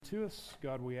to us.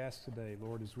 God, we ask today,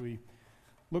 Lord, as we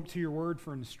look to your word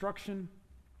for instruction,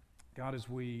 God, as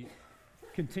we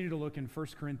continue to look in 1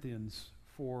 Corinthians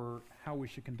for how we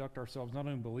should conduct ourselves, not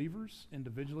only believers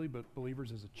individually, but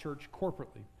believers as a church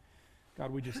corporately.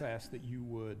 God, we just ask that you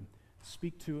would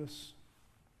speak to us.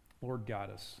 Lord, guide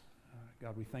us.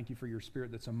 God, we thank you for your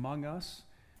Spirit that's among us.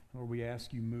 Lord, we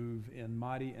ask you move in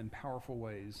mighty and powerful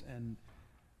ways. And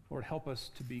Lord, help us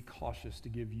to be cautious to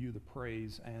give you the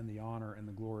praise and the honor and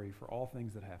the glory for all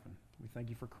things that happen. We thank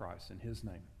you for Christ. In his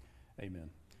name, amen.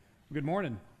 Good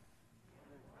morning.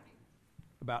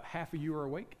 About half of you are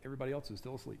awake. Everybody else is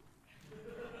still asleep.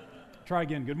 Try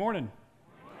again. Good morning.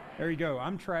 There you go.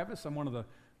 I'm Travis. I'm one of the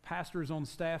pastors on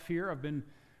staff here. I've been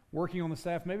working on the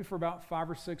staff maybe for about 5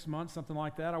 or 6 months, something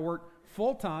like that. I work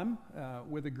full-time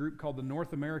with a group called the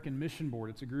North American Mission Board.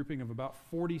 It's a grouping of about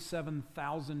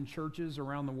 47,000 churches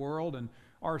around the world, and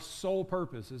our sole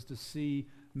purpose is to see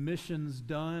missions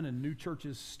done and new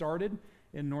churches started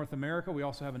in North America. We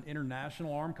also have an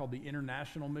international arm called the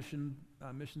International Missions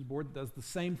Board that does the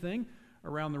same thing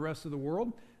around the rest of the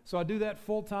world. So I do that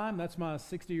full-time. That's my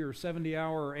 60 or 70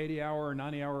 hour or 80 hour or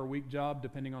 90 hour a week job,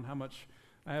 depending on how much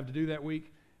I have to do that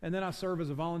week. And then I serve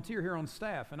as a volunteer here on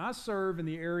staff. And I serve in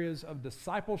the areas of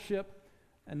discipleship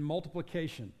and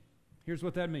multiplication. Here's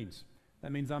what that means.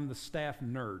 That means I'm the staff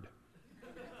nerd.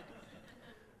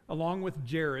 Along with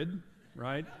Jared,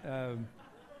 right?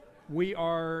 We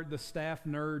are the staff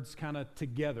nerds kind of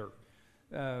together.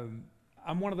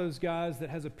 I'm one of those guys that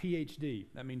has a PhD.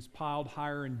 That means piled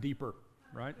higher and deeper,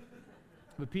 right?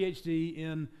 A PhD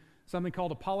in something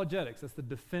called apologetics. That's the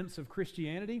defense of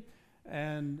Christianity.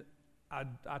 And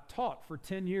I taught for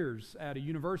 10 years at a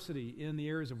university in the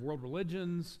areas of world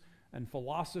religions and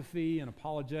philosophy and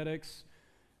apologetics.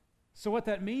 So what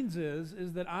that means is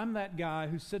that I'm that guy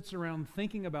who sits around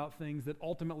thinking about things that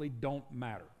ultimately don't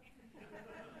matter.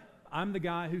 I'm the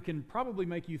guy who can probably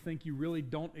make you think you really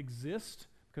don't exist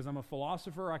because I'm a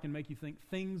philosopher. I can make you think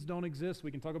things don't exist.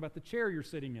 We can talk about the chair you're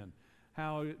sitting in,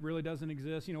 how it really doesn't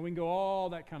exist. You know, we can go all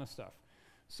that kind of stuff.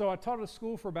 So I taught at a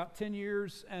school for about 10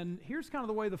 years, and here's kind of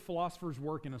the way the philosophers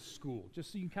work in a school,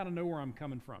 just so you kind of know where I'm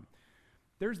coming from.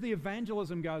 There's the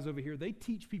evangelism guys over here. They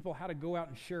teach people how to go out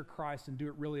and share Christ and do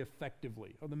it really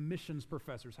effectively. Or the missions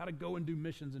professors, how to go and do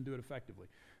missions and do it effectively.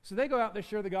 So they go out, they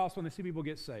share the gospel, and they see people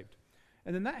get saved.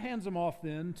 And then that hands them off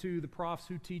then to the profs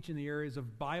who teach in the areas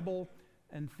of Bible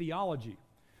and theology.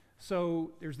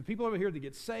 So there's the people over here that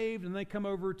get saved, and they come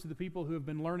over to the people who have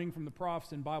been learning from the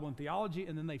profs in Bible and theology,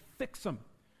 and then they fix them.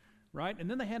 Right? And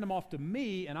then they hand them off to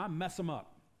me, and I mess them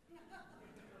up.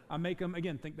 I make them,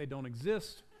 again, think they don't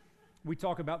exist. We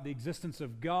talk about the existence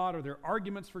of God or their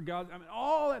arguments for God. I mean,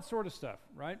 all that sort of stuff,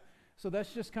 right? So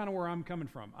that's just kind of where I'm coming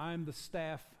from. I'm the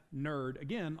staff nerd,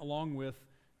 again, along with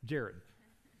Jared.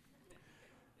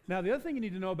 Now, the other thing you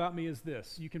need to know about me is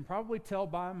this. You can probably tell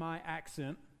by my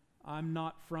accent, I'm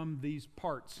not from these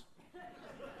parts.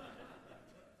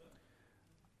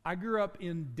 I grew up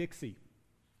in Dixie,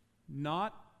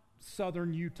 not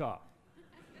Southern Utah.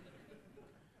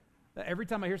 Every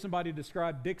time I hear somebody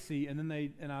describe Dixie, and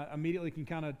I immediately can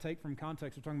kind of take from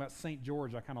context, we're talking about St.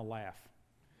 George, I kind of laugh.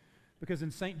 Because in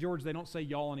St. George, they don't say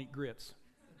y'all and eat grits.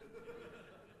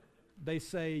 They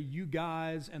say you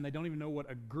guys, and they don't even know what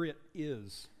a grit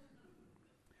is.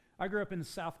 I grew up in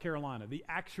South Carolina, the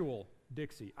actual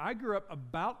Dixie. I grew up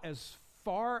about as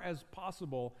far as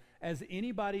possible as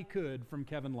anybody could from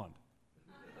Kevin Lund.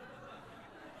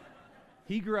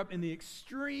 He grew up in the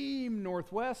extreme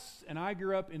northwest, and I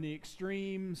grew up in the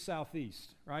extreme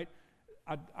southeast, right?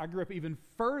 I grew up even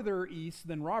further east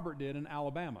than Robert did in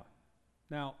Alabama.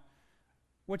 Now,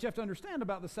 what you have to understand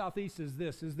about the southeast is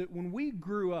this, is that when we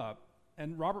grew up,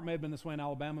 and Robert may have been this way in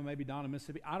Alabama, maybe Don in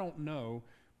Mississippi, I don't know,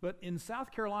 but in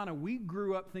South Carolina, we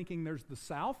grew up thinking there's the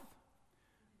south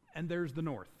and there's the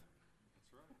north.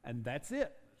 That's right. And that's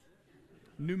it.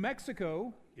 New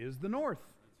Mexico is the north.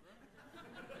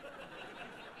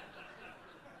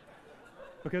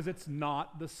 Because it's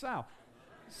not the south.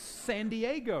 San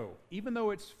Diego, even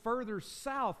though it's further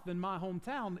south than my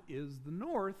hometown, is the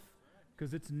north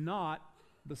because it's not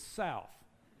the south,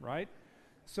 right?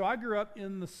 So I grew up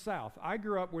in the south. I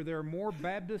grew up where there are more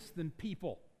Baptists than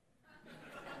people.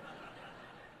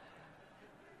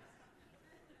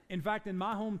 In fact, in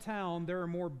my hometown, there are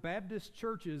more Baptist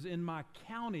churches in my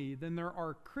county than there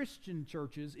are Christian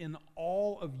churches in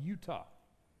all of Utah.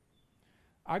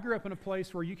 I grew up in a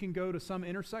place where you can go to some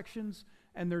intersections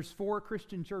and there's 4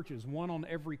 Christian churches, one on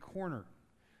every corner.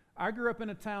 I grew up in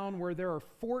a town where there are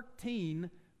 14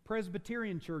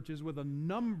 Presbyterian churches with a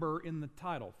number in the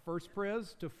title, First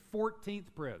Pres to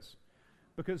 14th Pres,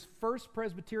 because First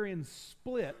Presbyterian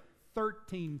split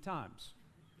 13 times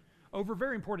over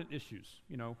very important issues.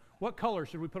 You know, what color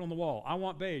should we put on the wall? I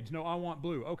want beige. No, I want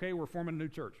blue. Okay, we're forming a new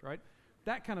church, right?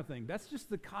 That kind of thing. That's just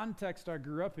the context I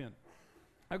grew up in.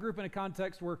 I grew up in a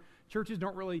context where churches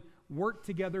don't really work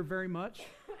together very much,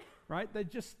 right? They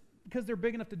just, because they're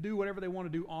big enough to do whatever they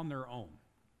want to do on their own.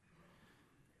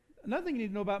 Another thing you need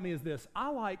to know about me is this. I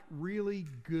like really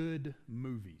good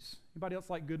movies. Anybody else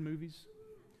like good movies?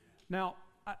 Now,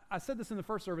 I said this in the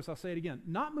first service, I'll say it again.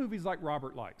 Not movies like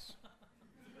Robert likes.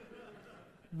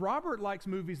 Robert likes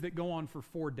movies that go on for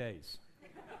 4 days.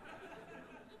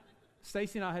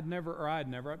 Stacy and I had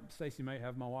never, Stacy may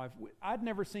have, my wife, I'd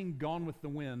never seen Gone with the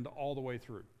Wind all the way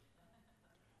through.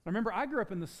 Remember, I grew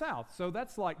up in the South, so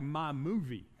that's like my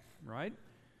movie, right?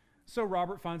 So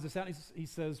Robert finds this out, and he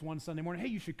says one Sunday morning, hey,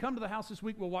 you should come to the house this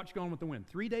week, we'll watch Gone with the Wind.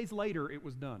 3 days later, it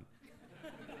was done.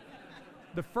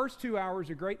 The first 2 hours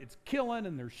are great. It's killing,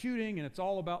 and they're shooting, and it's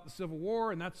all about the Civil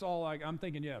War, and that's all I'm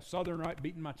thinking, yeah, Southern, right,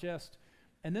 beating my chest.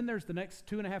 And then there's the next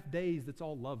 2.5 days that's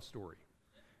all love story.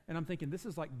 And I'm thinking, this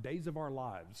is like Days of Our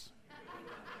Lives,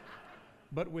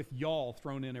 but with y'all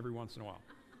thrown in every once in a while.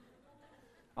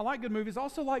 I like good movies. I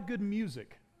also like good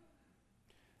music.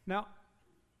 Now,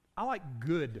 I like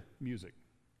good music,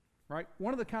 right?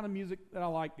 One of the kind of music that I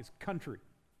like is country.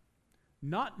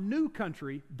 Not new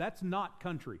country, that's not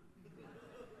country.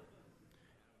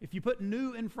 If you put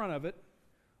new in front of it,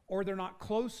 or they're not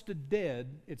close to dead,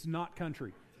 it's not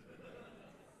country.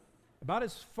 About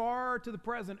as far to the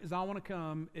present as I want to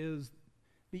come is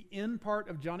the end part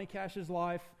of Johnny Cash's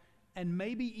life, and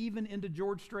maybe even into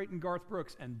George Strait and Garth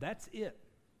Brooks, and that's it.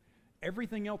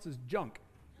 Everything else is junk.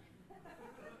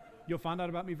 You'll find out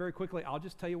about me very quickly. I'll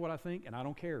just tell you what I think, and I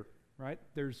don't care, right?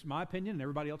 There's my opinion, and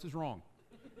everybody else is wrong.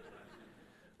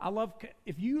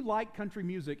 If you like country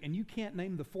music and you can't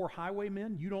name the 4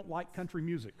 Highwaymen, you don't like country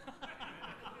music.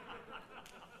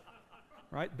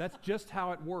 Right? That's just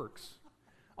how it works.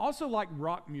 Also like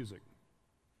rock music.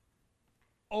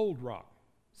 Old rock.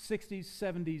 60s,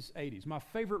 70s, 80s. My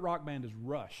favorite rock band is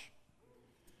Rush.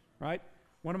 Right?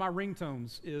 One of my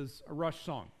ringtones is a Rush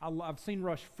song. I've seen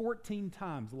Rush 14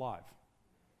 times live.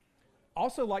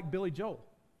 Also like Billy Joel.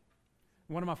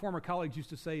 One of my former colleagues used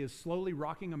to say is slowly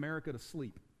rocking America to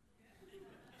sleep.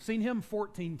 Seen him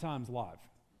 14 times live.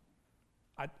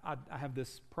 I have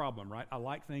this problem, right? I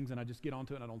like things and I just get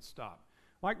onto it and I don't stop.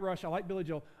 Like Rush, I like Billy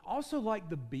Joel. Also like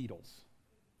the Beatles.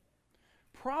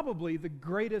 Probably the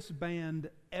greatest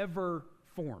band ever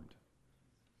formed.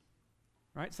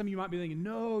 Right? Some of you might be thinking,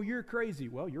 no, you're crazy.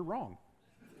 Well, you're wrong.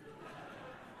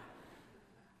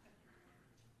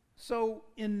 So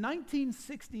in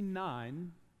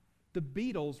 1969, the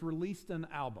Beatles released an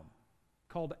album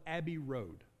called Abbey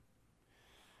Road.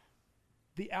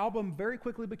 The album very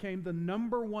quickly became the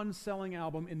 #1 selling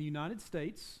album in the United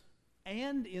States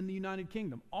and in the United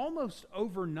Kingdom. Almost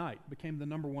overnight became the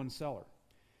 #1 seller.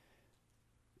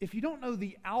 If you don't know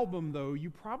the album, though, you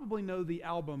probably know the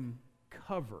album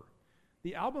cover.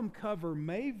 The album cover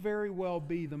may very well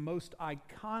be the most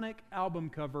iconic album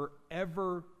cover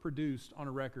ever produced on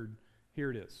a record.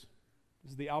 Here it is.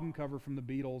 This is the album cover from the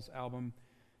Beatles album,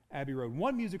 Abbey Road.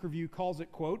 One music review calls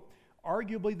it, quote,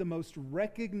 arguably the most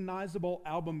recognizable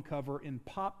album cover in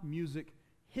pop music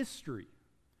history.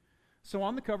 So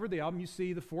on the cover of the album, you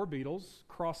see the 4 Beatles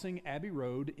crossing Abbey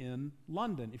Road in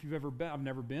London. If you've ever been, I've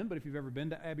never been, but if you've ever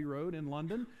been to Abbey Road in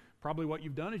London, probably what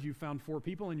you've done is you've found 4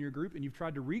 people in your group and you've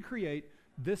tried to recreate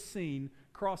this scene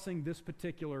crossing this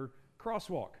particular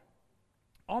crosswalk.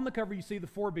 On the cover, you see the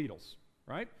 4 Beatles,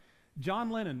 right?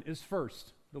 John Lennon is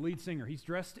first, the lead singer. He's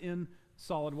dressed in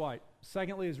solid white.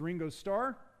 Secondly is Ringo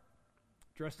Starr,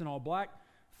 dressed in all black.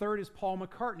 Third is Paul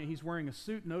McCartney. He's wearing a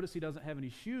suit. Notice he doesn't have any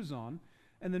shoes on.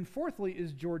 And then fourthly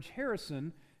is George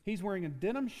Harrison. He's wearing a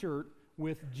denim shirt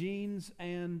with jeans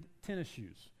and tennis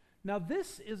shoes. Now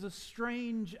this is a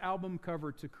strange album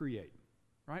cover to create,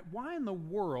 right? Why in the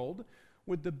world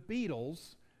would the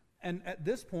Beatles, and at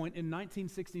this point in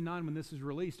 1969 when this is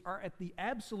released, are at the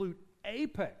absolute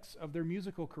apex of their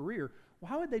musical career,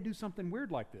 why would they do something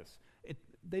weird like this?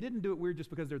 They didn't do it weird just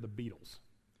because they're the Beatles,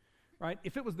 right?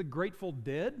 If it was the Grateful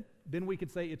Dead, then we could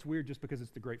say it's weird just because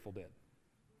it's the Grateful Dead.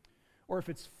 Or if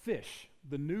it's Fish,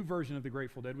 the new version of the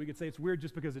Grateful Dead, we could say it's weird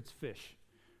just because it's Fish,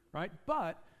 right?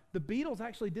 But the Beatles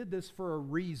actually did this for a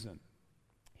reason.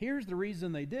 Here's the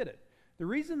reason they did it. The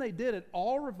reason they did it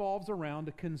all revolves around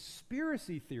a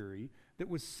conspiracy theory that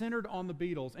was centered on the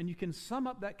Beatles, and you can sum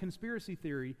up that conspiracy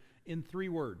theory in 3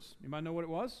 words. Anybody know what it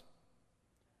was?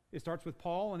 It starts with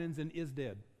Paul and ends in is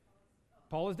dead.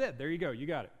 Paul is dead. There you go. You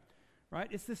got it. Right?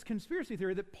 It's this conspiracy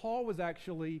theory that Paul was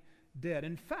actually dead.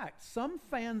 In fact, some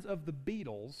fans of the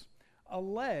Beatles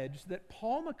alleged that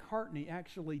Paul McCartney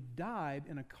actually died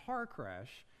in a car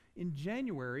crash in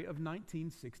January of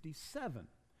 1967,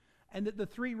 and that the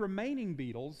three remaining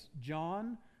Beatles,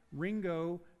 John,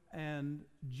 Ringo, and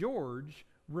George,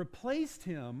 replaced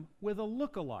him with a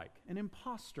look-alike, an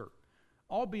imposter,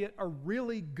 albeit a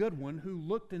really good one who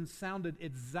looked and sounded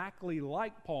exactly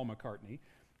like Paul McCartney,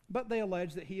 but they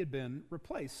alleged that he had been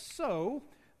replaced. So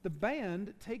the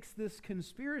band takes this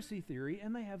conspiracy theory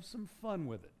and they have some fun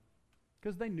with it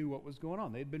because they knew what was going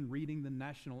on. They had been reading the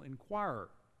National Enquirer.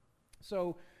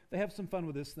 So they have some fun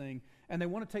with this thing, and they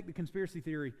want to take the conspiracy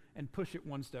theory and push it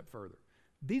one step further.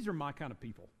 These are my kind of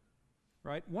people,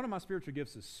 right? One of my spiritual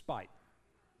gifts is spite.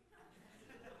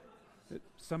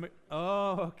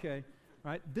 Okay,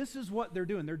 right? This is what they're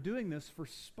doing. They're doing this for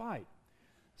spite.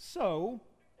 So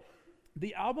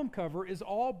the album cover is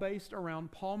all based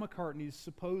around Paul McCartney's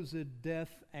supposed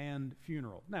death and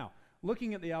funeral. Now,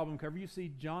 looking at the album cover, you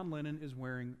see John Lennon is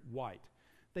wearing white.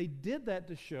 They did that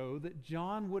to show that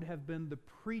John would have been the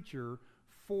preacher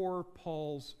for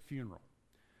Paul's funeral.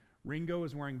 Ringo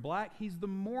is wearing black. He's the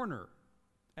mourner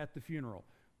at the funeral.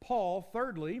 Paul,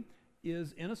 thirdly,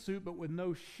 is in a suit but with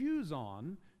no shoes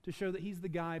on to show that he's the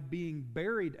guy being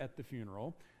buried at the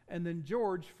funeral. And then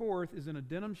George, fourth, is in a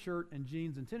denim shirt and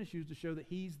jeans and tennis shoes to show that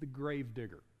he's the grave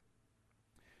digger.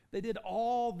 They did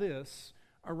all this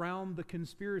around the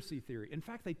conspiracy theory. In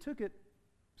fact, they took it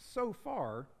so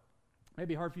far,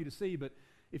 maybe hard for you to see, but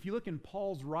if you look in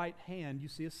Paul's right hand, you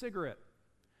see a cigarette.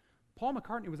 Paul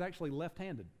McCartney was actually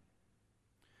left-handed.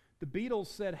 The Beatles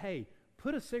said, hey,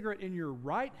 put a cigarette in your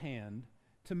right hand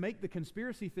to make the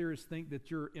conspiracy theorists think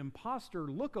that your imposter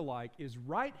look-alike is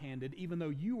right-handed, even though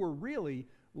you were really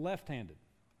left-handed.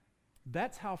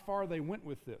 That's how far they went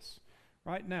with this.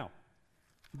 Right now,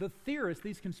 the theorists,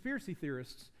 these conspiracy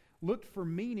theorists, looked for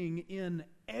meaning in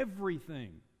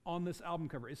everything on this album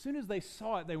cover. As soon as they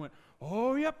saw it, they went,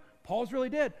 oh, yep, Paul's really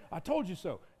dead. I told you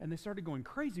so. And they started going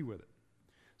crazy with it.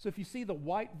 So if you see the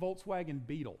white Volkswagen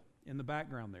Beetle in the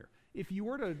background there, if you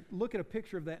were to look at a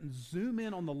picture of that and zoom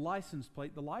in on the license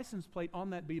plate on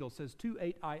that Beetle says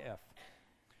 28IF.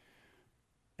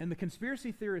 And the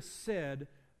conspiracy theorists said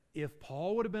if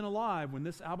Paul would have been alive when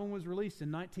this album was released in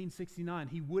 1969,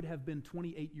 he would have been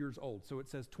 28 years old. So it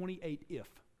says 28 if.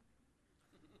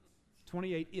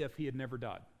 28 if he had never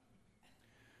died.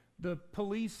 The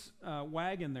police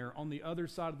wagon there on the other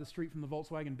side of the street from the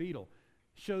Volkswagen Beetle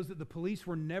shows that the police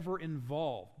were never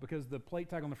involved because the plate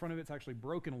tag on the front of it's actually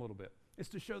broken a little bit. It's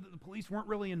to show that the police weren't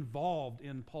really involved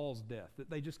in Paul's death, that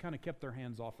they just kind of kept their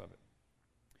hands off of it.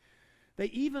 They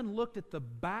even looked at the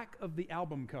back of the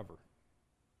album cover,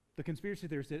 the conspiracy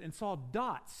theorists did, and saw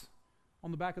dots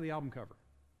on the back of the album cover.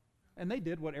 And they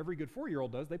did what every good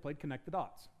 4-year-old does. They played Connect the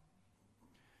Dots.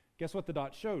 Guess what the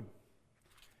dots showed?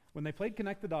 When they played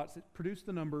Connect the Dots, it produced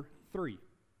the number 3.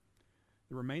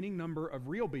 The remaining number of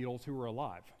real Beatles who were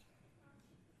alive.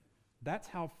 That's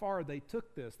how far they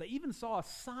took this. They even saw a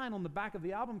sign on the back of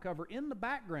the album cover in the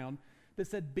background that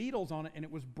said Beatles on it, and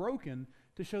it was broken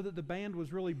to show that the band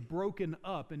was really broken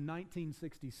up in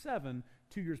 1967,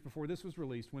 2 years before this was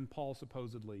released, when Paul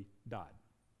supposedly died.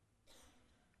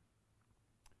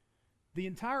 The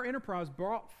entire enterprise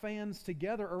brought fans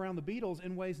together around the Beatles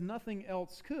in ways nothing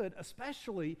else could,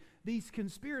 especially these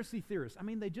conspiracy theorists. I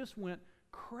mean, they just went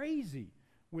crazy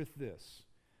with this.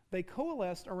 They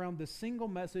coalesced around the single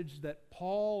message that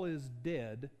Paul is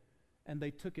dead, and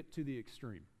they took it to the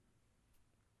extreme.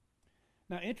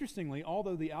 Now, interestingly,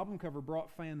 although the album cover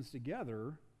brought fans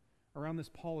together around this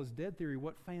Paul is dead theory,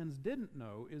 what fans didn't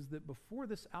know is that before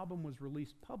this album was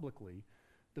released publicly,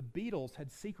 the Beatles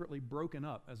had secretly broken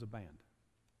up as a band.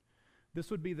 This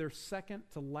would be their second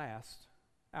to last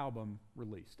album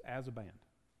released as a band.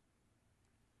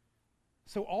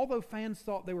 So although fans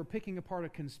thought they were picking apart a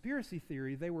conspiracy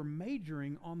theory, they were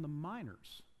majoring on the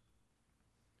minors.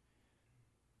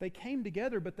 They came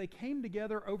together, but they came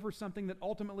together over something that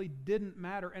ultimately didn't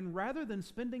matter. And rather than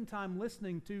spending time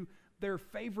listening to their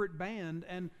favorite band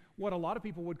and what a lot of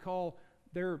people would call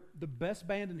the best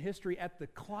band in history at the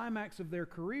climax of their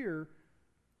career,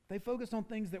 they focused on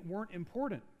things that weren't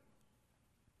important.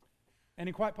 And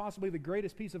in quite possibly the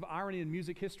greatest piece of irony in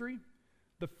music history,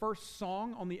 the first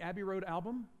song on the Abbey Road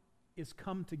album is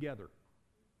Come Together.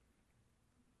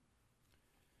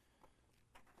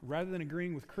 Rather than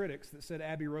agreeing with critics that said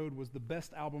Abbey Road was the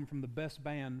best album from the best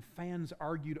band, fans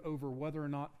argued over whether or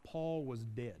not Paul was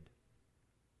dead.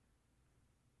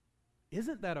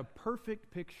 Isn't that a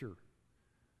perfect picture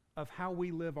of how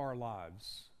we live our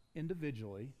lives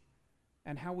individually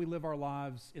and how we live our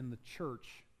lives in the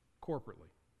church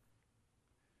corporately?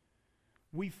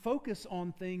 we focus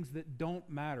on things that don't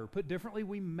matter. Put differently,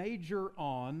 we major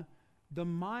on the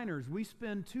minors. We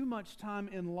spend too much time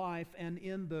in life and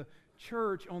in the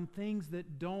church on things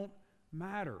that don't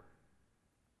matter.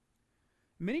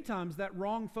 Many times that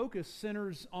wrong focus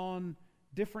centers on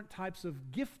different types of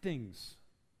giftings,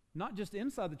 not just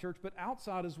inside the church, but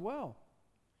outside as well.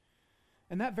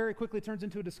 And that very quickly turns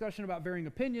into a discussion about varying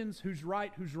opinions, who's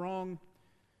right, who's wrong.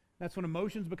 That's when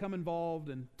emotions become involved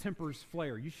and tempers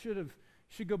flare. You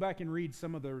should go back and read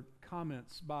some of the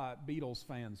comments by Beatles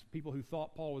fans, people who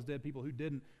thought Paul was dead, people who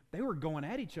didn't. They were going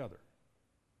at each other.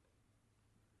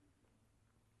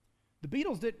 The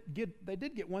Beatles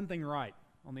did get one thing right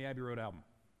on the Abbey Road album.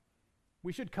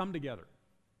 We should come together.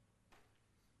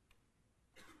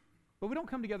 But we don't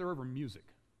come together over music.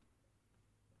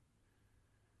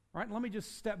 All right, let me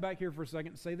just step back here for a second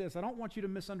and say this. I don't want you to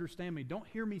misunderstand me. Don't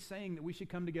hear me saying that we should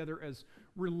come together as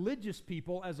religious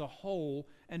people as a whole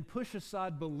and push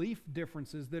aside belief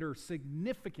differences that are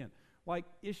significant, like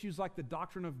issues like the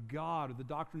doctrine of God or the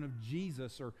doctrine of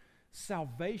Jesus or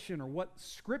salvation or what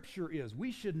Scripture is.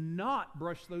 We should not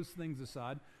brush those things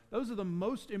aside. Those are the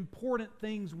most important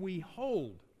things we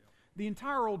hold. The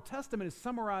entire Old Testament is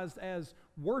summarized as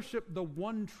worship the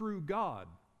one true God.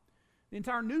 The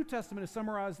entire New Testament is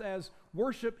summarized as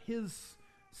worship His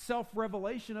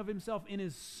self-revelation of Himself in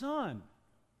His Son.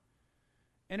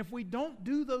 And if we don't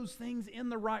do those things in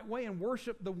the right way and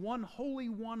worship the one Holy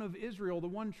One of Israel, the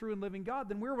one true and living God,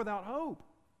 then we're without hope.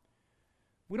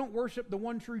 If we don't worship the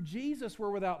one true Jesus,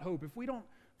 we're without hope. If we don't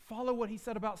follow what He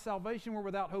said about salvation, we're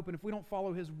without hope. And if we don't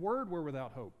follow His Word, we're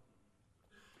without hope.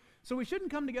 So we shouldn't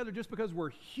come together just because we're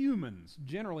humans,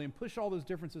 generally, and push all those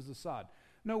differences aside.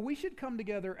 No, we should come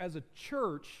together as a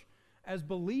church, as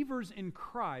believers in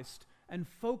Christ, and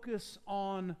focus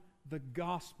on the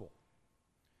gospel.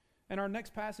 And our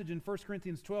next passage in 1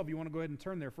 Corinthians 12, you want to go ahead and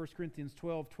turn there, 1 Corinthians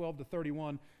 12, 12 to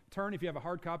 31. Turn if you have a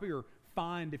hard copy, or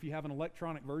find if you have an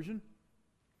electronic version.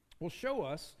 Will show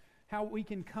us how we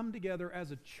can come together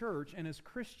as a church and as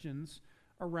Christians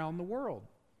around the world.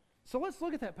 So let's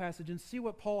look at that passage and see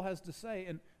what Paul has to say,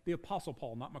 and the Apostle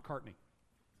Paul, not McCartney.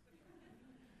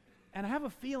 And I have a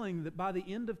feeling that by the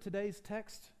end of today's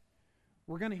text,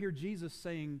 we're going to hear Jesus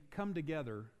saying, "Come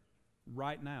together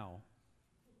right now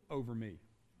over me."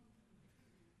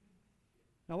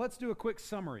 Now let's do a quick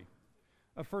summary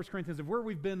of 1 Corinthians, of where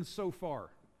we've been so far,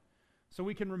 so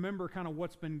we can remember kind of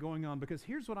what's been going on. Because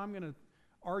here's what I'm going to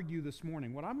argue this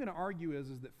morning. What I'm going to argue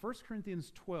is that 1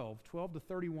 Corinthians 12, 12 to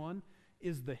 31,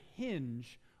 is the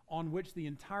hinge on which the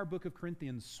entire book of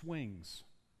Corinthians swings.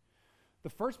 The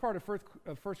first part of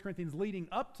 1 Corinthians leading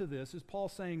up to this is Paul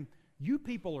saying, you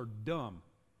people are dumb,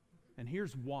 and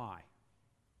here's why.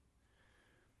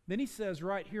 Then he says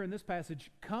right here in this passage,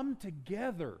 come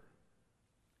together.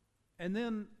 And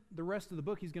then the rest of the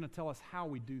book, he's going to tell us how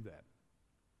we do that.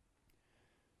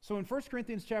 So in 1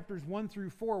 Corinthians chapters 1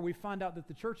 through 4, we find out that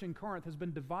the church in Corinth has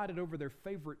been divided over their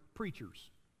favorite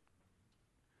preachers.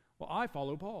 Well, I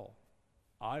follow Paul.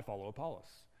 I follow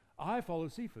Apollos. I follow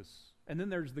Cephas. And then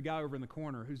there's the guy over in the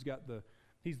corner who's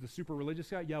he's the super religious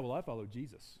guy. Yeah, well, I follow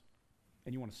Jesus.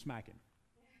 And you want to smack him,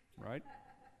 right?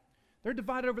 They're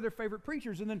divided over their favorite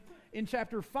preachers. And then in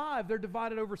chapter 5, they're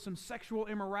divided over some sexual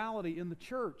immorality in the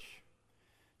church.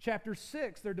 Chapter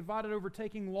 6, they're divided over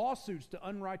taking lawsuits to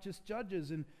unrighteous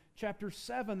judges. In chapter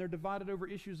 7, they're divided over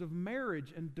issues of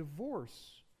marriage and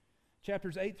divorce.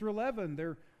 Chapters 8 through 11,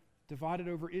 they're divided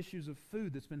over issues of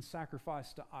food that's been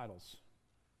sacrificed to idols.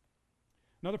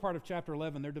 Another part of chapter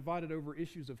 11, they're divided over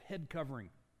issues of head covering.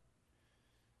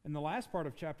 In the last part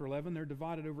of chapter 11, they're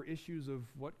divided over issues of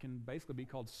what can basically be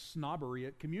called snobbery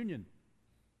at communion.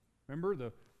 Remember,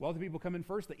 the wealthy people come in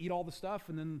first, they eat all the stuff,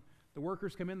 and then the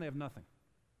workers come in, they have nothing.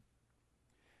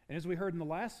 And as we heard in the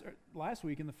last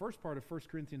week, in the first part of 1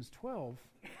 Corinthians 12,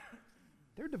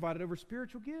 they're divided over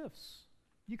spiritual gifts.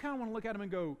 You kind of want to look at them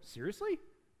and go, seriously?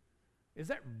 Is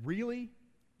that really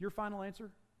your final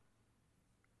answer?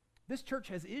 This church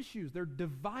has issues. They're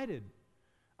divided.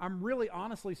 I'm really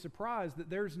honestly surprised that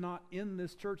there's not in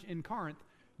this church in Corinth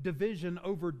division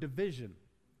over division.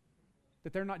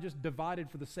 That they're not just divided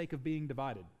for the sake of being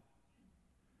divided.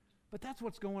 But that's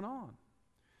what's going on.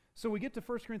 So we get to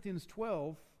 1 Corinthians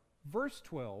 12, verse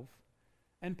 12,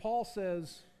 and Paul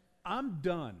says, I'm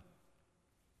done.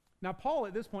 Now, Paul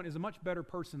at this point is a much better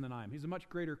person than I am. He's a much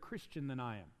greater Christian than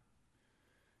I am.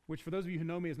 Which for those of you who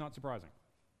know me is not surprising.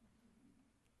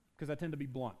 Because I tend to be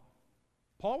blunt.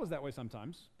 Paul was that way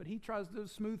sometimes, but he tries to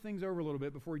smooth things over a little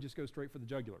bit before he just goes straight for the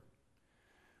jugular.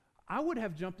 I would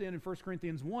have jumped in 1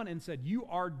 Corinthians 1 and said, you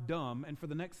are dumb, and for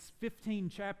the next 15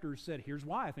 chapters said, here's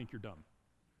why I think you're dumb.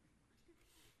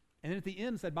 And then at the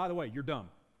end said, by the way, you're dumb.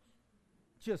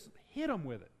 Just hit them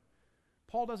with it.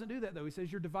 Paul doesn't do that, though. He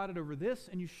says, you're divided over this,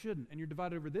 and you shouldn't. And you're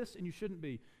divided over this, and you shouldn't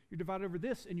be. You're divided over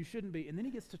this, and you shouldn't be. And then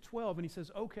he gets to 12, and he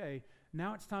says, okay,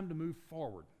 now it's time to move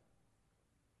forward.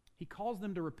 He calls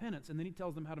them to repentance, and then he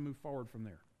tells them how to move forward from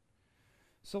there.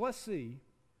 So let's see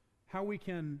how we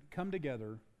can come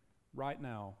together right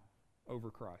now over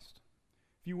Christ.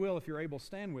 If you will, if you're able,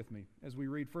 stand with me as we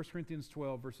read 1 Corinthians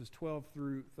 12, verses 12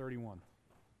 through 31.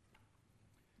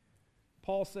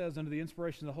 Paul says, under the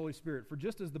inspiration of the Holy Spirit, for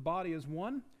just as the body is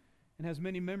one and has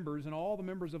many members, and all the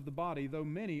members of the body, though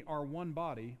many, are one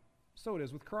body, so it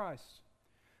is with Christ.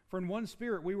 For in one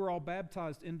Spirit we were all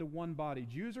baptized into one body,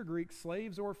 Jews or Greeks,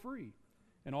 slaves or free,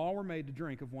 and all were made to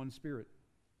drink of one Spirit.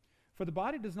 For the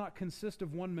body does not consist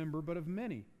of one member, but of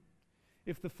many.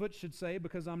 If the foot should say,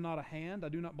 because I'm not a hand, I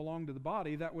do not belong to the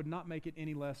body, that would not make it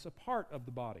any less a part of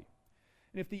the body.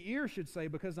 And if the ear should say,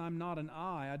 because I'm not an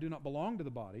eye, I do not belong to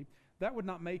the body, that would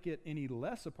not make it any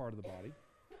less a part of the body.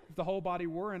 If the whole body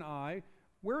were an eye,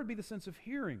 where would be the sense of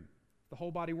hearing? If the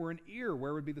whole body were an ear,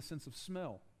 where would be the sense of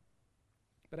smell?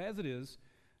 But as it is,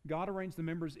 God arranged the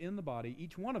members in the body,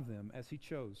 each one of them as he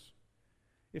chose.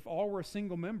 If all were a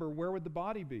single member, where would the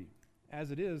body be? As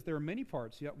it is, there are many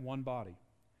parts, yet one body.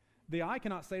 The eye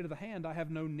cannot say to the hand, I have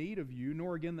no need of you,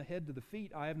 nor again the head to the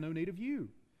feet, I have no need of you.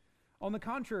 On the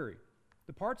contrary,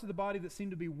 the parts of the body that seem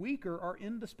to be weaker are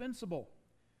indispensable.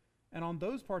 And on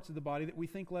those parts of the body that we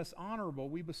think less honorable,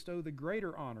 we bestow the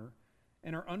greater honor,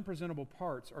 and our unpresentable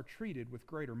parts are treated with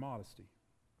greater modesty,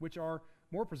 which our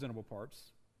more presentable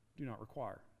parts do not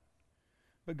require.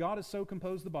 But God has so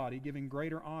composed the body, giving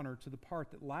greater honor to the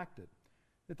part that lacked it,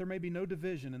 that there may be no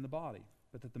division in the body,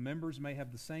 but that the members may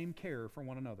have the same care for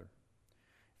one another.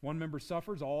 If one member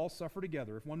suffers, all suffer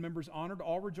together. If one member is honored,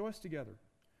 all rejoice together.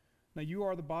 Now you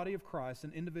are the body of Christ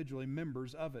and individually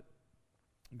members of it.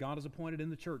 God has appointed in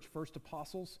the church first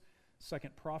apostles,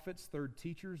 second prophets, third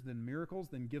teachers, then miracles,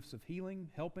 then gifts of healing,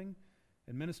 helping,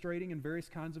 administrating, and various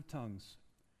kinds of tongues.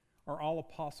 Are all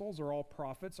apostles? Are all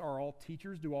prophets? Are all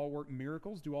teachers? Do all work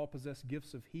miracles? Do all possess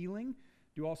gifts of healing?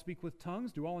 Do all speak with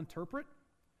tongues? Do all interpret?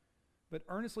 But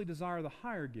earnestly desire the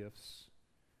higher gifts,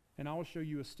 and I will show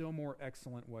you a still more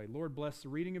excellent way. Lord, bless the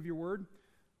reading of your word.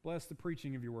 Bless the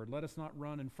preaching of your word. Let us not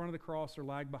run in front of the cross or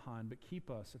lag behind, but keep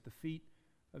us at the feet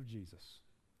of Jesus.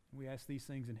 We ask these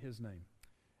things in his name.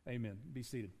 Amen. Be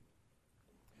seated.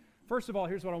 First of all,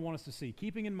 here's what I want us to see.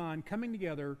 Keeping in mind, coming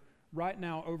together right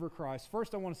now over Christ.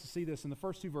 First, I want us to see this in the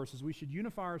first two verses. We should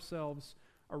unify ourselves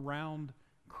around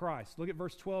Christ. Look at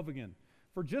verse 12 again.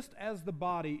 For just as the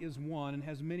body is one and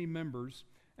has many members,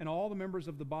 and all the members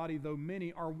of the body, though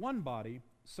many, are one body,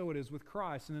 so it is with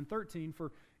Christ. And then 13,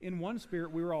 for in one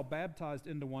Spirit we were all baptized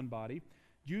into one body,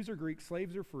 Jews or Greeks,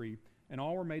 slaves or free, and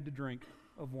all were made to drink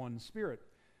of one Spirit.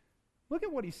 Look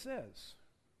at what he says.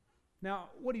 Now,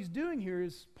 what he's doing here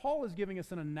is Paul is giving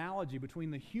us an analogy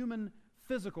between the human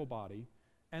physical body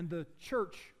and the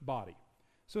church body.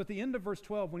 So at the end of verse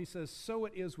 12, when he says, so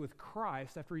it is with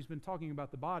Christ, after he's been talking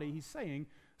about the body, he's saying,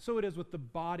 so it is with the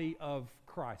body of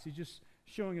Christ. He's just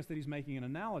showing us that he's making an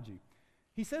analogy.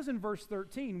 He says in verse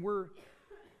 13, we're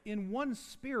in one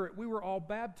Spirit, we were all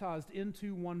baptized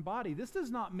into one body. This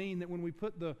does not mean that when we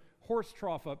put the horse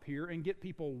trough up here and get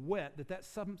people wet, that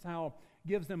somehow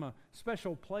gives them a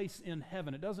special place in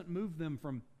heaven. It doesn't move them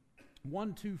from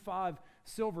 125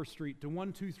 Silver Street to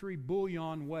 123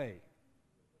 Bullion Way.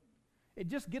 It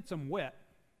just gets them wet,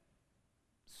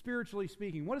 spiritually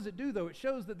speaking. What does it do, though? It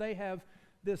shows that they have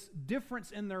this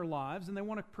difference in their lives, and they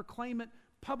want to proclaim it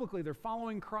publicly. They're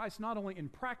following Christ not only in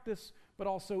practice, but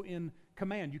also in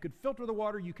command. You could filter the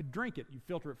water, you could drink it. You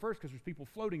filter it first because there's people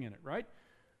floating in it, right?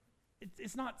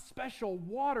 It's not special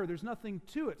water. There's nothing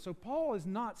to it. So Paul is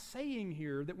not saying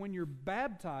here that when you're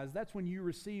baptized, that's when you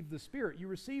receive the Spirit. You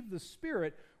receive the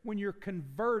Spirit when you're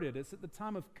converted. It's at the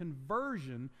time of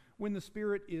conversion when the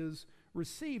Spirit is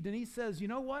received. And he says, you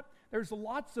know what? There's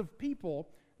lots of people,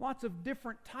 lots of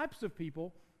different types of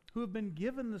people who have been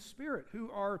given the Spirit,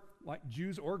 who are like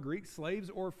Jews or Greeks,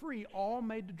 slaves or free, all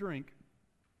made to drink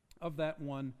of that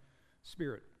one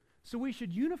Spirit. So we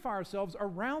should unify ourselves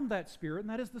around that Spirit, and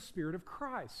that is the Spirit of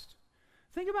Christ.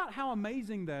 Think about how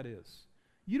amazing that is.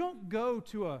 You don't go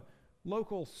to a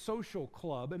local social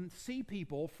club and see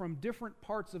people from different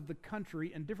parts of the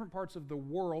country and different parts of the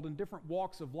world and different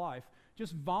walks of life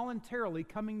just voluntarily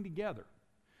coming together.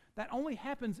 That only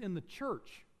happens in the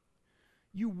church.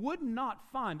 You would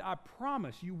not find, I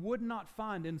promise, you would not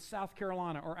find in South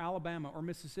Carolina or Alabama or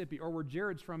Mississippi or where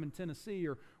Jared's from in Tennessee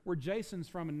or where Jason's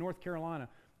from in North Carolina,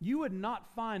 you would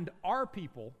not find our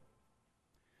people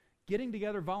getting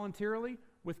together voluntarily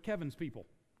with Kevin's people.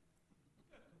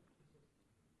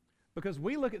 Because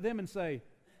we look at them and say,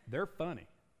 they're funny.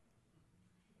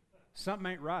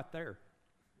 Something ain't right there.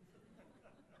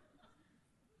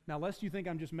 Now, lest you think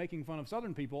I'm just making fun of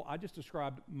Southern people, I just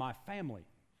described my family.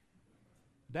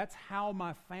 That's how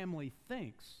my family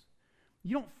thinks.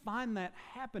 You don't find that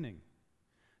happening.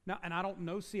 Now, and I don't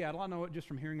know Seattle. I know it just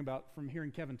from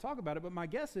hearing Kevin talk about it, but my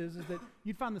guess is that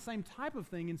you'd find the same type of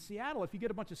thing in Seattle. If you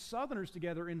get a bunch of Southerners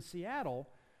together in Seattle,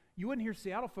 you wouldn't hear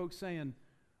Seattle folks saying,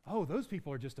 oh, those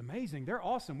people are just amazing. They're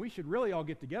awesome. We should really all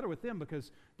get together with them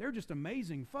because they're just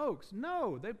amazing folks.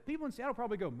 No, people in Seattle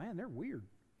probably go, man, they're weird.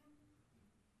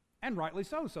 And rightly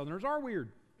so. Southerners are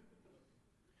weird.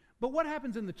 But what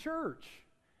happens in the church?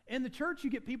 In the church,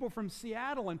 you get people from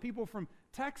Seattle and people from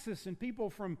Texas and people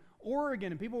from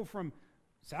Oregon and people from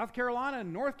South Carolina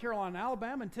and North Carolina and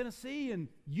Alabama and Tennessee and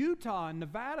Utah and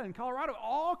Nevada and Colorado,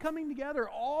 all coming together,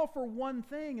 all for one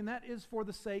thing, and that is for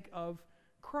the sake of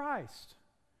Christ.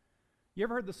 You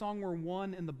ever heard the song, We're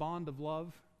One in the Bond of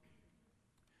Love?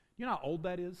 You know how old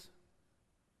that is?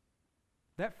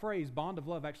 That phrase, bond of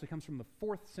love, actually comes from the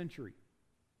 4th century.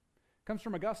 It comes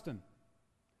from Augustine.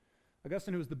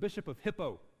 Augustine, who was the Bishop of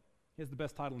Hippo. He has the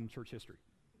best title in church history.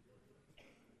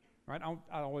 Right?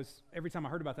 I always, every time I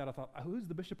heard about that, I thought, who's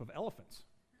the Bishop of Elephants?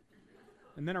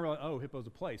 And then I realized, oh, Hippo's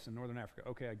a place in northern Africa.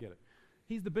 Okay, I get it.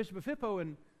 He's the Bishop of Hippo,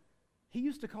 and he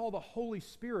used to call the Holy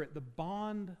Spirit the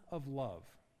bond of love.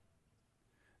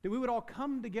 That we would all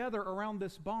come together around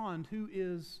this bond who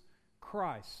is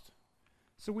Christ.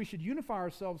 So we should unify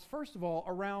ourselves, first of all,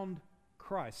 around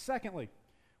Christ. Secondly,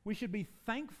 we should be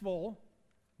thankful.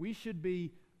 We should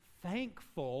be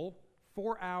thankful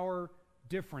for our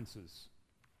differences.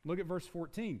 Look at verse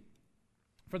 14.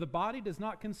 For the body does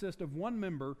not consist of one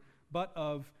member, but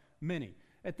of many.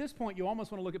 At this point, you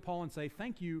almost want to look at Paul and say,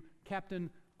 thank you,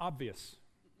 Captain Obvious.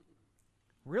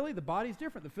 Really? The body's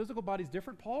different. The physical body's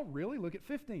different? Paul, really? Look at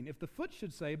 15. If the foot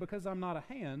should say, because I'm not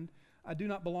a hand, I do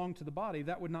not belong to the body,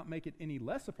 that would not make it any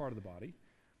less a part of the body.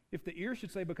 If the ear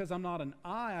should say, because I'm not an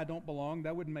eye, I don't belong,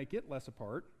 that wouldn't make it less a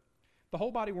part. If the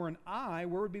whole body were an eye,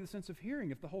 where would be the sense of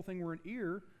hearing? If the whole thing were an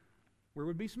ear, where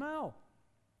would be smell?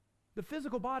 The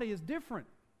physical body is different.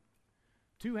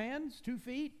 2 hands, 2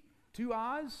 feet, 2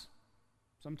 eyes,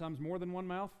 sometimes more than one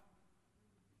mouth,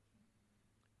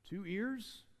 2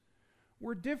 ears.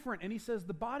 We're different. And he says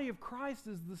the body of Christ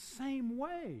is the same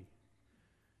way.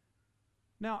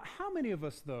 Now, how many of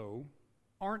us, though,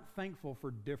 aren't thankful for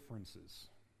differences?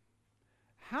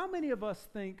 How many of us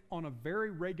think on a very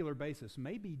regular basis,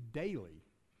 maybe daily,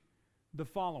 the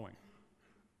following?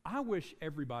 I wish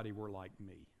everybody were like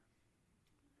me.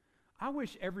 I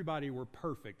wish everybody were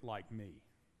perfect like me.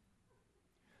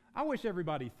 I wish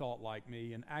everybody thought like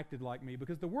me and acted like me,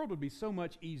 because the world would be so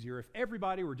much easier if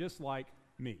everybody were just like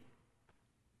me.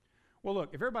 Well, look,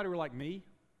 if everybody were like me,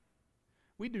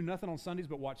 we'd do nothing on Sundays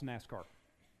but watch NASCAR.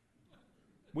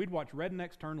 We'd watch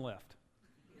rednecks turn left.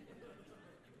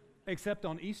 Except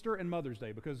on Easter and Mother's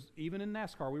Day, because even in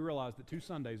NASCAR, we realize that 2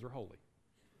 Sundays are holy.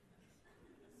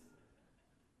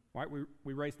 Right?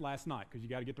 We raced last night, because you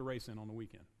got to get the race in on the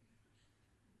weekend.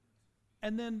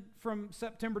 And then from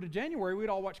September to January, we'd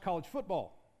all watch college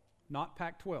football, not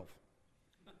Pac-12.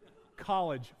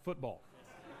 College football.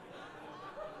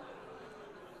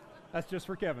 That's just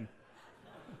for Kevin.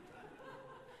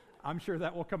 I'm sure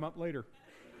that will come up later.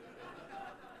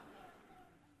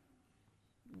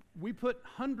 We put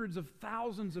hundreds of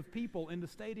thousands of people into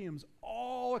stadiums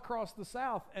all across the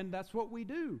South, and that's what we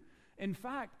do. In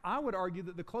fact, I would argue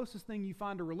that the closest thing you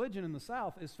find to religion in the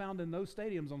South is found in those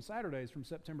stadiums on Saturdays from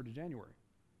September to January.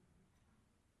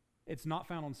 It's not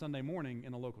found on Sunday morning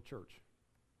in a local church.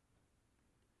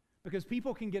 Because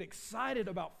people can get excited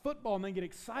about football and then get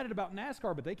excited about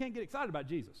NASCAR, but they can't get excited about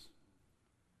Jesus.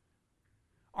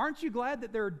 Aren't you glad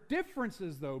that there are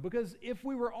differences, though? Because if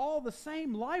we were all the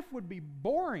same, life would be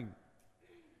boring.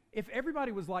 If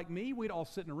everybody was like me, we'd all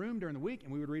sit in a room during the week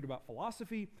and we would read about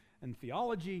philosophy and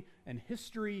theology and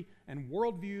history and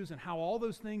worldviews and how all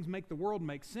those things make the world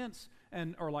make sense.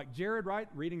 Or like Jared, right,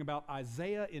 reading about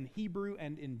Isaiah in Hebrew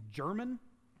and in German.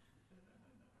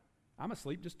 I'm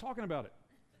asleep just talking about it.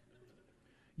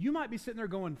 You might be sitting there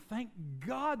going, thank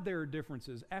God there are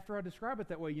differences. After I describe it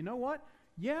that way, you know what?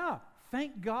 Yeah,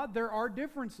 thank God there are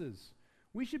differences.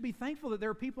 We should be thankful that there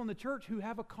are people in the church who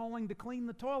have a calling to clean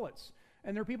the toilets.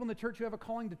 And there are people in the church who have a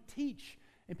calling to teach.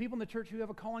 And people in the church who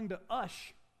have a calling to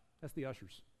ush. That's the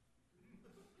ushers.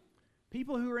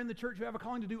 People who are in the church who have a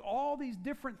calling to do all these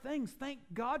different things. Thank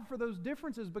God for those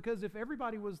differences, because if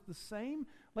everybody was the same,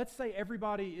 let's say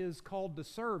everybody is called to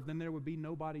serve, then there would be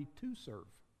nobody to serve.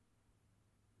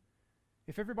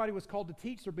 If everybody was called to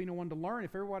teach, there'd be no one to learn.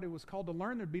 If everybody was called to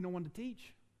learn, there'd be no one to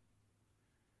teach.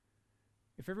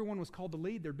 If everyone was called to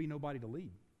lead, there'd be nobody to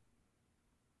lead.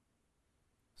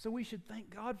 So we should thank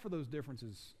God for those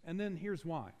differences. And then here's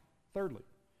why. Thirdly,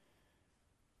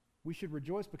 we should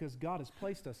rejoice because God has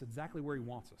placed us exactly where he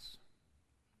wants us.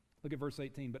 Look at verse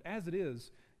 18. But as it is,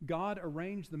 God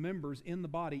arranged the members in the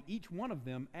body, each one of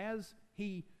them as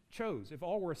he chose. If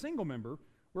all were a single member,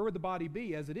 where would the body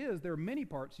be? As it is, there are many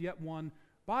parts, yet one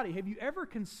body. Have you ever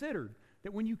considered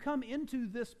that when you come into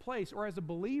this place, or as a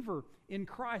believer in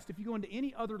Christ, if you go into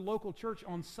any other local church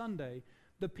on Sunday,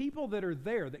 the people that are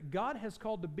there, that God has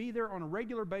called to be there on a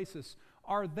regular basis,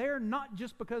 are there not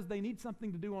just because they need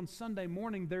something to do on Sunday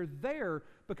morning. They're there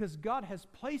because God has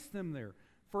placed them there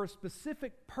for a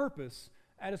specific purpose,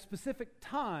 at a specific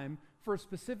time, for a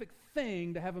specific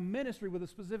thing, to have a ministry with a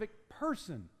specific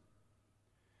person.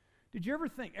 Did you ever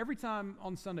think, every time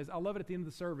on Sundays, I love it at the end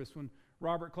of the service when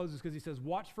Robert closes, because he says,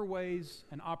 watch for ways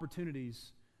and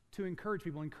opportunities to encourage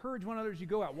people. Encourage one another as you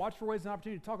go out. Watch for ways and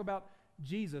opportunities to talk about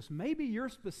Jesus. Maybe your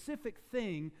specific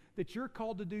thing that you're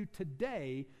called to do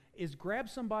today is grab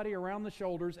somebody around the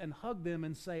shoulders and hug them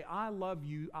and say, I love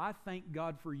you. I thank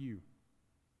God for you.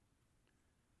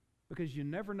 Because you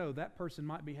never know, that person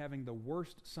might be having the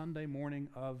worst Sunday morning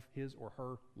of his or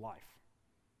her life.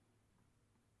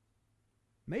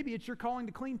 Maybe it's your calling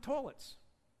to clean toilets.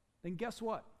 Then guess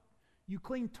what? You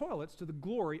clean toilets to the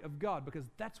glory of God, because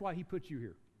that's why he put you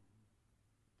here.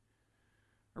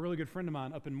 A really good friend of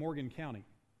mine up in Morgan County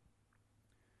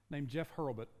named Jeff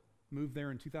Hurlbut moved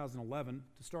there in 2011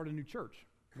 to start a new church.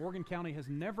 Morgan County has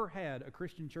never had a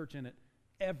Christian church in it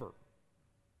ever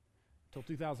until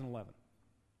 2011.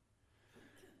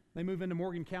 They move into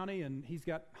Morgan County, and he's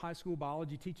got high school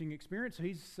biology teaching experience, so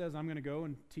he says, I'm going to go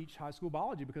and teach high school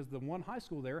biology, because the one high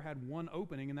school there had one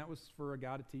opening, and that was for a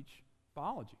guy to teach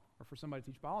biology, or for somebody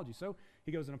to teach biology. So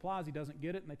he goes and applies, he doesn't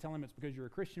get it, and they tell him it's because you're a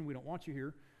Christian, we don't want you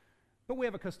here. But we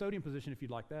have a custodian position if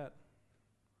you'd like that.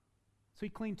 So he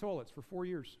cleaned toilets for 4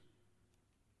 years.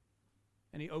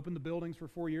 And he opened the buildings for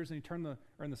 4 years, and he turned or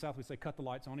in the South we say cut the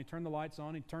lights on. He turned the lights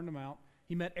on, he turned them out.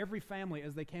 He met every family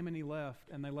as they came and they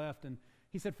left. And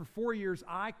he said, for 4 years,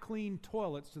 I cleaned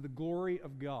toilets to the glory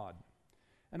of God.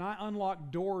 And I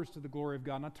unlocked doors to the glory of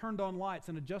God. And I turned on lights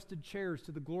and adjusted chairs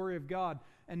to the glory of God.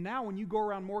 And now when you go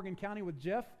around Morgan County with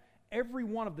Jeff, every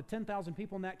one of the 10,000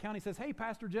 people in that county says, hey,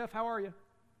 Pastor Jeff, how are you?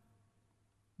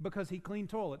 Because he cleaned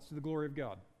toilets to the glory of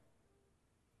God.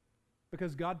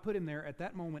 Because God put him there at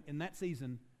that moment in that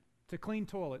season to clean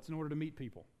toilets in order to meet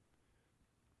people.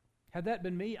 Had that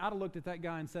been me, I'd have looked at that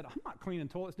guy and said, I'm not cleaning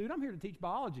toilets, dude. I'm here to teach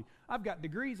biology. I've got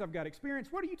degrees. I've got experience.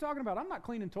 What are you talking about? I'm not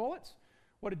cleaning toilets.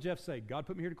 What did Jeff say? God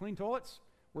put me here to clean toilets?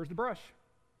 Where's the brush?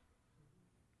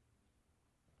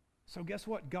 So guess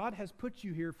what? God has put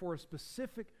you here for a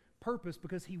specific purpose,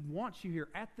 because he wants you here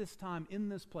at this time in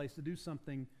this place to do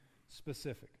something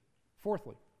specific.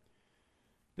 Fourthly,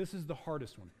 this is the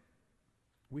hardest one.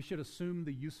 We should assume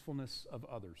the usefulness of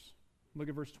others. Look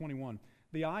at verse 21.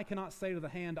 The eye cannot say to the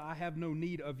hand, I have no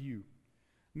need of you,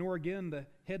 nor again the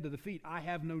head to the feet, I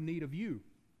have no need of you.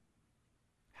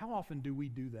 How often do we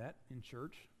do that in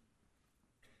church?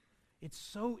 It's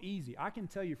so easy. I can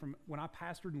tell you from when I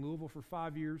pastored in Louisville for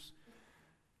 5 years,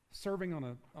 serving on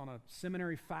a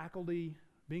seminary faculty,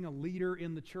 being a leader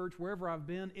in the church, wherever I've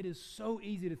been, it is so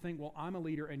easy to think, well, I'm a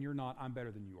leader and you're not, I'm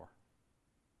better than you are.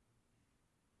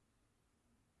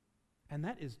 And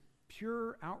that is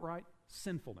pure, outright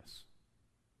sinfulness.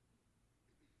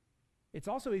 It's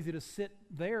also easy to sit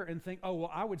there and think, oh,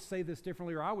 well, I would say this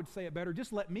differently, or I would say it better.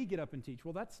 Just let me get up and teach.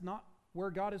 Well, that's not where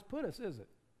God has put us, is it?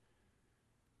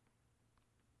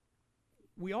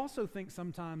 We also think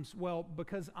sometimes, well,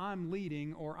 because I'm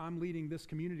leading, or I'm leading this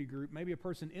community group, maybe a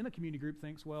person in a community group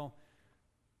thinks, well,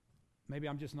 maybe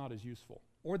I'm just not as useful.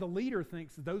 Or the leader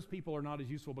thinks those people are not as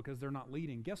useful because they're not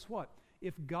leading. Guess what?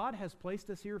 If God has placed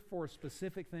us here for a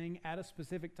specific thing, at a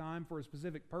specific time, for a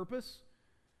specific purpose,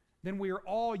 then we are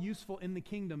all useful in the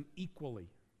kingdom equally.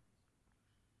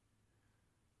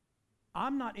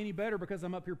 I'm not any better because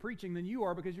I'm up here preaching than you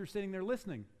are because you're sitting there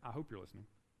listening. I hope you're listening.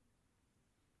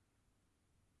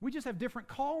 We just have different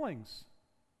callings.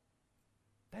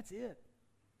 That's it.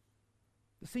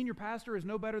 The senior pastor is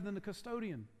no better than the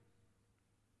custodian.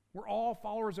 We're all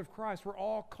followers of Christ. We're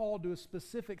all called to a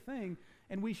specific thing,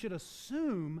 and we should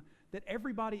assume that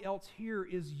everybody else here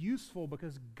is useful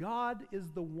because God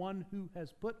is the one who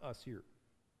has put us here.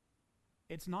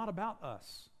 It's not about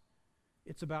us.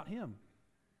 It's about him.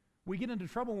 We get into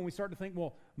trouble when we start to think,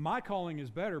 well, my calling is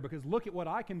better because look at what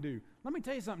I can do. Let me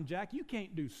tell you something, Jack. You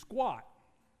can't do squat.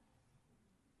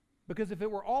 Because if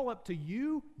it were all up to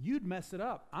you, you'd mess it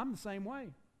up. I'm the same way.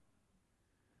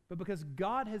 But because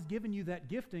God has given you that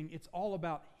gifting, it's all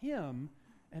about him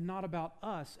and not about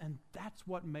us, and that's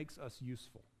what makes us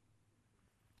useful.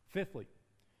 Fifthly,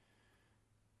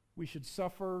 we should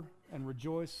suffer and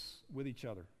rejoice with each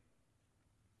other.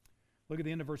 Look at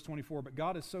the end of verse 24. But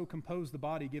God has so composed the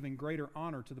body, giving greater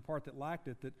honor to the part that lacked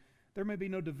it, that there may be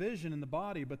no division in the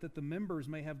body, but that the members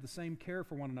may have the same care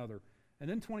for one another. And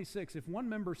then 26, if one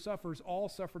member suffers, all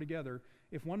suffer together.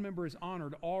 If one member is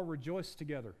honored, all rejoice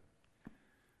together.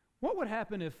 What would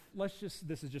happen if,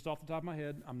 this is just off the top of my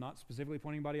head, I'm not specifically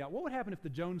pointing anybody out. What would happen if the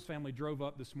Jones family drove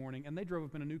up this morning and they drove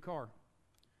up in a new car?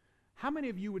 How many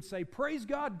of you would say, praise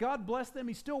God, God bless them,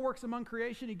 He still works among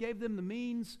creation, He gave them the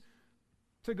means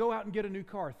to go out and get a new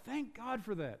car. Thank God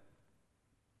for that.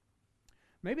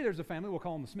 Maybe there's a family, we'll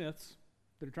call them the Smiths,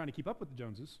 that are trying to keep up with the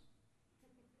Joneses.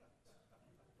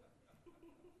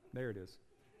 There it is.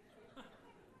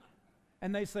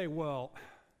 And they say, well,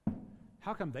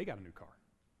 how come they got a new car?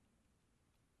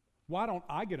 Why don't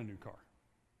I get a new car?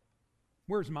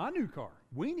 Where's my new car?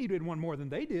 We needed one more than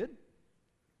they did.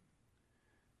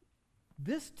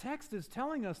 This text is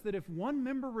telling us that if one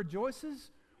member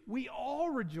rejoices, we all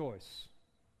rejoice.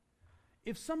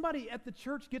 If somebody at the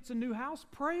church gets a new house,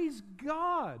 praise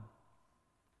God,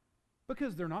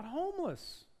 because they're not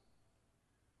homeless.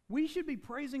 We should be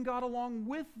praising God along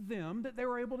with them that they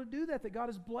were able to do that, that God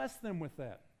has blessed them with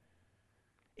that.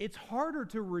 It's harder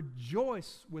to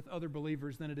rejoice with other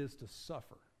believers than it is to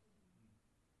suffer.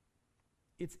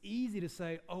 It's easy to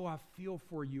say, oh, I feel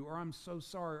for you, or I'm so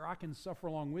sorry, or I can suffer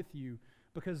along with you,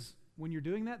 because when you're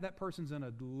doing that, that person's in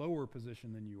a lower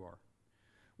position than you are.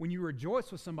 When you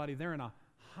rejoice with somebody, they're in a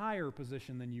higher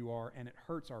position than you are, and it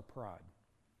hurts our pride.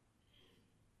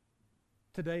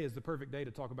 Today is the perfect day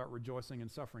to talk about rejoicing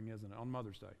and suffering, isn't it, on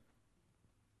Mother's Day?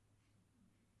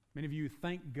 Many of you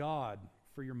thank God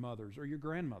for your mothers or your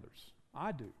grandmothers.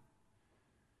 I do.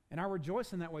 And I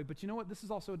rejoice in that way, but you know what? This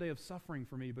is also a day of suffering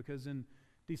for me, because in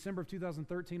December of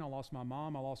 2013, I lost my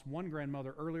mom. I lost one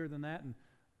grandmother earlier than that, and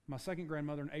my second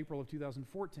grandmother in April of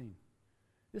 2014.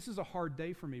 This is a hard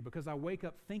day for me because I wake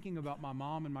up thinking about my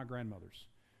mom and my grandmothers.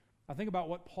 I think about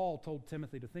what Paul told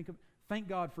Timothy to think of. Thank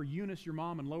God for Eunice, your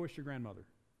mom, and Lois, your grandmother.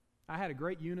 I had a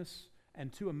great Eunice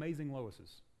and two amazing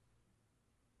Loises.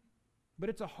 But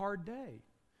it's a hard day.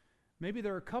 Maybe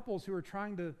there are couples who are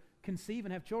trying to conceive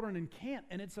and have children and can't,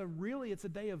 and it's a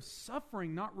day of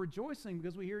suffering, not rejoicing,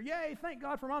 because we hear, yay, thank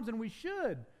God for moms, and we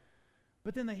should.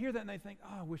 But then they hear that and they think,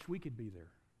 oh, I wish we could be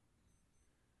there.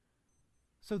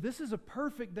 So this is a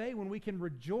perfect day when we can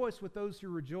rejoice with those who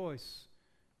rejoice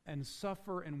and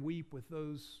suffer and weep with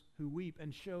those who weep,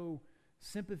 and show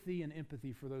sympathy and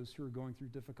empathy for those who are going through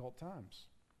difficult times.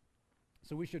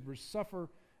 So we should suffer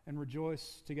and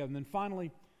rejoice together. And then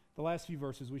finally, the last few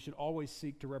verses, we should always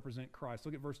seek to represent Christ.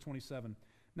 Look at verse 27.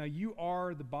 Now you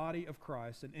are the body of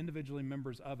Christ and individually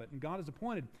members of it. And God has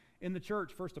appointed in the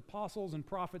church first apostles and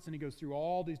prophets, and he goes through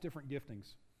all these different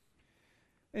giftings.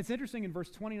 It's interesting in verse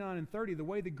 29 and 30, the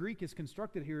way the Greek is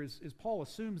constructed here is Paul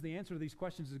assumes the answer to these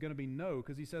questions is going to be no,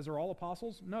 because he says, are all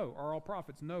apostles? No. Are all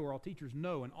prophets? No. Are all teachers?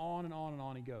 No. And on and on and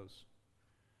on he goes.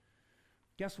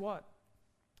 Guess what?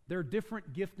 There are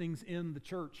different giftings in the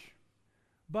church.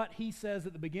 But he says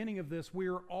at the beginning of this, we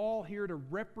are all here to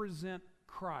represent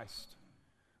Christ.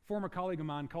 A former colleague of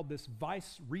mine called this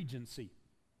vice regency.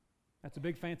 That's a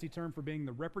big fancy term for being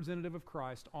the representative of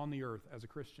Christ on the earth as a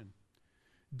Christian.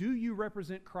 Do you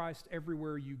represent Christ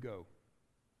everywhere you go?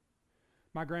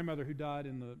 My grandmother, who died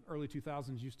in the early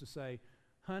 2000s, used to say,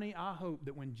 honey, I hope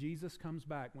that when Jesus comes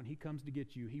back, when he comes to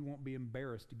get you, he won't be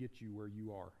embarrassed to get you where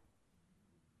you are.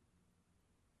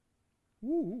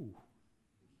 Woo!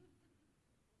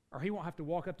 Or he won't have to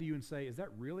walk up to you and say, is that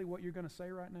really what you're going to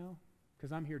say right now?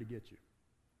 Because I'm here to get you.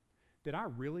 Did I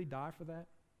really die for that?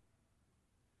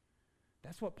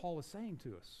 That's what Paul is saying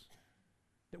to us.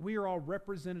 That we are all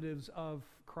representatives of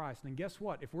Christ. And guess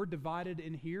what? If we're divided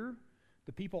in here,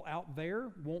 the people out there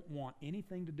won't want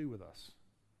anything to do with us.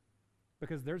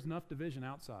 Because there's enough division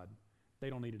outside. They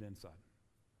don't need it inside.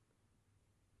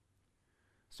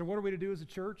 So what are we to do as a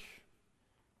church?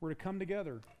 We're to come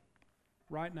together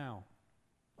right now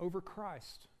over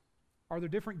Christ. Are there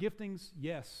different giftings?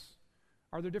 Yes.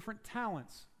 Are there different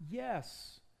talents?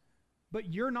 Yes.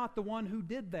 But you're not the one who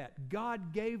did that.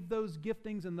 God gave those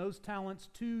giftings and those talents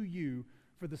to you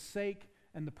for the sake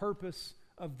and the purpose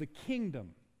of the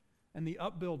kingdom and the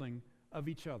upbuilding of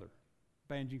each other.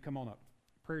 Band, you come on up.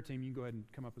 Prayer team, you can go ahead and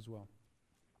come up as well.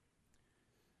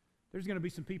 There's going to be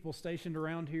some people stationed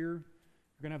around here.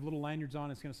 You're going to have little lanyards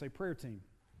on. It's going to say prayer team.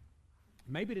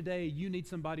 Maybe today you need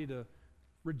somebody to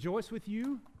rejoice with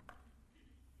you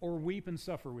or weep and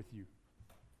suffer with you.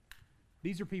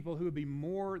 These are people who would be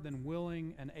more than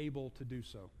willing and able to do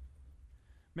so.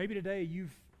 Maybe today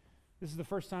this is the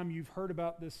first time you've heard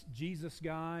about this Jesus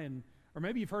guy, or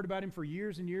maybe you've heard about him for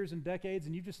years and years and decades,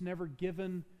 and you've just never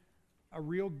given a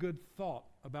real good thought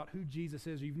about who Jesus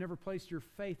is. Or you've never placed your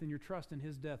faith and your trust in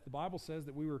his death. The Bible says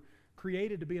that we were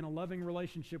created to be in a loving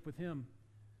relationship with him,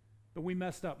 but we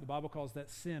messed up. The Bible calls that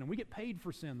sin, and we get paid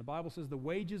for sin. The Bible says the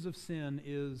wages of sin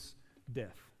is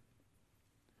death.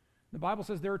 The Bible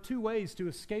says there are two ways to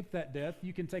escape that death.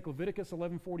 You can take Leviticus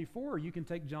 11:44, or you can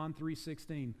take John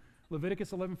 3:16.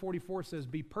 Leviticus 11:44 says,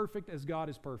 "Be perfect as God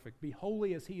is perfect. Be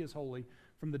holy as he is holy,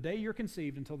 from the day you're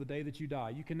conceived until the day that you die."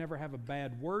 You can never have a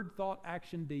bad word, thought,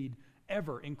 action, deed,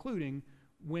 ever, including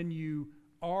when you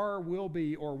are, will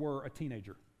be, or were a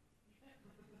teenager.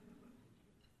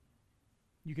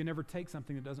 You can never take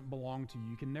something that doesn't belong to you.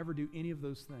 You can never do any of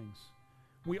those things.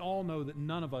 We all know that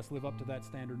none of us live up to that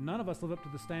standard. None of us live up to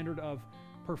the standard of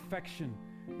perfection.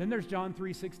 Then there's John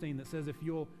 3:16 that says, if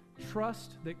you'll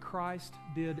trust that Christ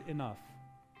did enough,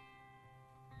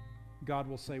 God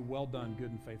will say, "Well done, good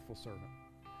and faithful servant."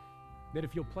 That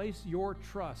if you'll place your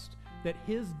trust that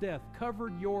his death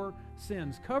covered your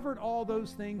sins, covered all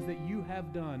those things that you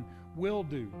have done, will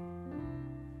do,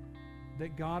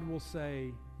 that God will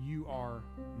say, "You are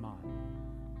mine."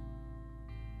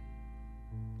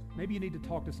 Maybe you need to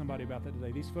talk to somebody about that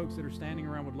today. These folks that are standing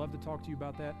around would love to talk to you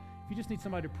about that. If you just need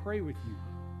somebody to pray with you,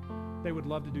 they would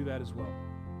love to do that as well.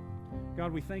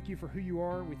 God, we thank you for who you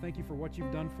are. We thank you for what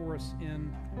you've done for us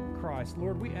in Christ.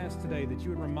 Lord, we ask today that you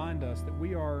would remind us that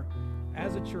we are,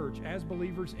 as a church, as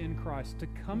believers in Christ, to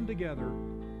come together.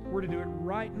 We're to do it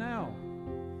right now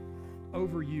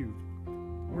over you.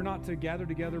 We're not to gather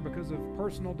together because of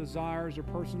personal desires or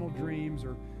personal dreams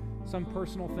or some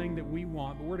personal thing that we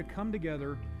want, but we're to come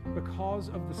together because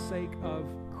of the sake of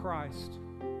Christ.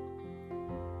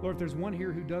 Lord, if there's one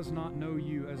here who does not know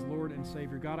you as Lord and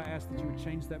Savior, God, I ask that you would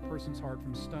change that person's heart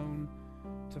from stone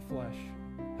to flesh.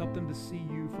 Help them to see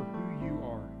you for who you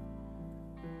are,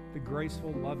 the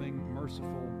graceful, loving,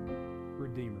 merciful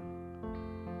Redeemer.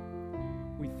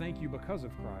 We thank you because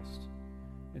of Christ.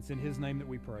 It's in his name that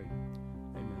we pray.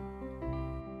 Amen.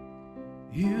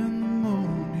 In the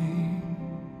morning,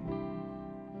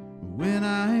 when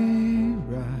I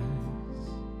rise,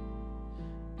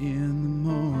 in the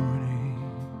morning,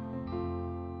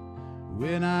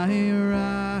 when I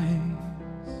rise,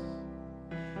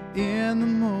 in the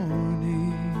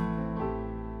morning,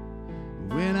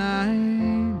 when I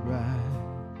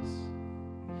rise,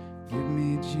 give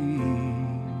me Jesus,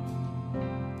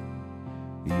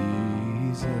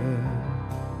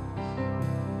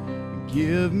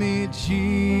 give me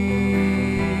Jesus,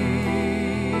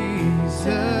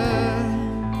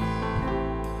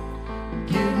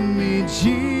 give me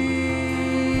Jesus,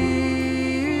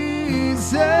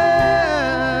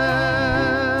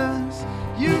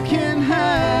 you can have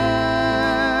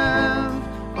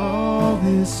all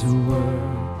this world.